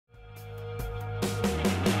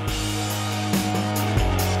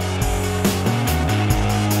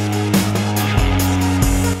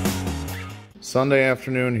Sunday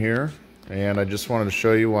afternoon here, and I just wanted to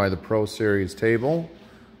show you why the Pro Series table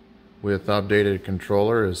with updated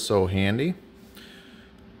controller is so handy.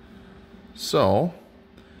 So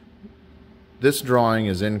this drawing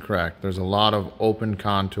is incorrect. There's a lot of open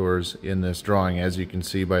contours in this drawing, as you can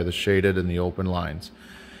see by the shaded and the open lines.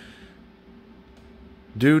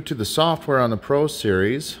 Due to the software on the Pro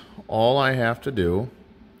Series, all I have to do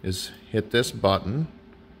is hit this button,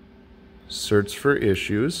 search for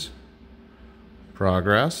issues,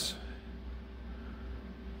 progress,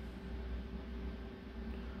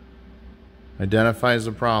 identifies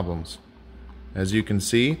the problems. As you can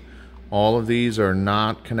see, all of these are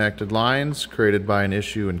not connected lines created by an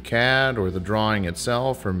issue in CAD or the drawing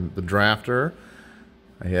itself or the drafter.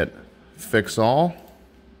 I hit fix all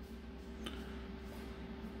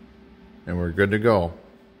and we're good to go.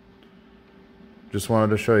 Just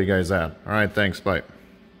wanted to show you guys that. All right, thanks, bye.